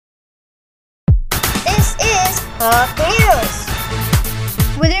Hawk News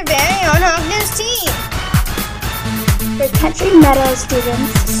with your very own Hawk News team. The Country Meadow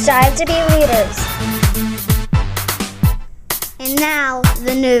students Strive to be leaders. And now,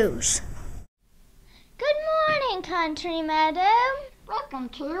 the news. Good morning, Country Meadow. welcome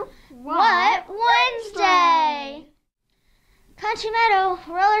to What Wednesday? Country Meadow,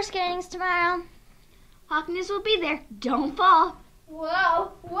 roller skating's tomorrow. Hawk News will be there. Don't fall.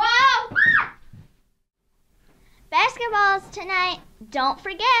 Whoa, whoa! Basketball's tonight. Don't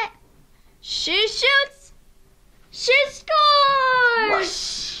forget. She shoots. She scores.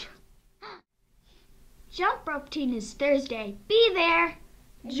 Whoosh. Jump rope team is Thursday. Be there.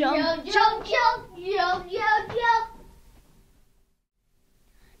 Jump, jump, jump, jump, jump, jump.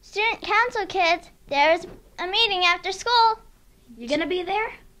 Student council kids, there's a meeting after school. You gonna be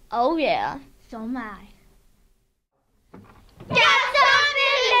there? Oh, yeah. So am I. Got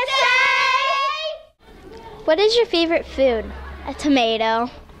something to say? What is your favorite food? A tomato.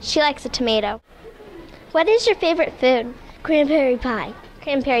 She likes a tomato. What is your favorite food? Cranberry pie.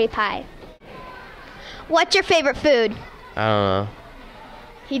 Cranberry pie. What's your favorite food? I don't know.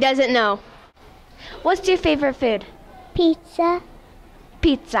 He doesn't know. What's your favorite food? Pizza.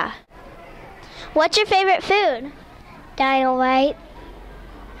 Pizza. What's your favorite food? Dynamite.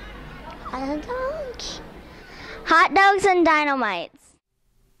 Hot dogs and dynamites.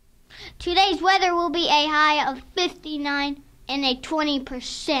 Today's weather will be a high of 59 and a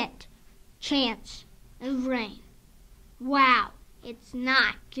 20% chance of rain. Wow, it's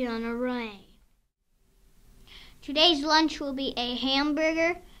not gonna rain. Today's lunch will be a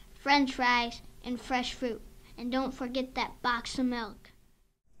hamburger, french fries, and fresh fruit. And don't forget that box of milk.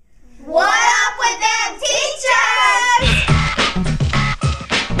 What up with them teachers?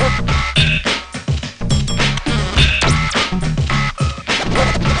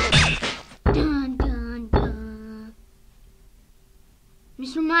 Dun, dun, dun.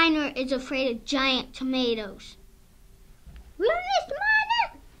 Mr. Miner is afraid of giant tomatoes. Really, Mr.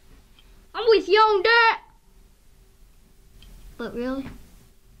 Miner? I'm with you on that. But really?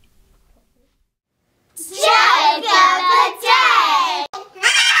 Joke of the day!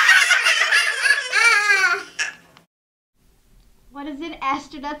 What is an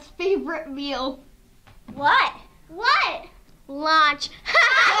astronaut's favorite meal? What? What? Lunch.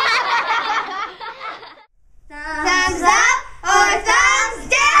 Thumbs up or thumbs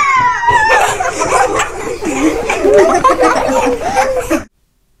down?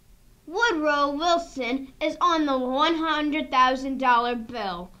 Woodrow Wilson is on the $100,000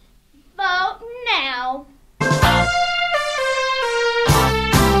 bill. Vote now.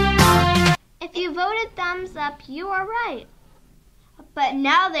 If you voted thumbs up, you are right. But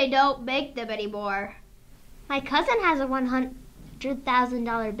now they don't make them anymore. My cousin has a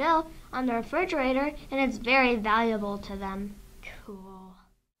 $100,000 bill on the refrigerator, and it's very valuable to them.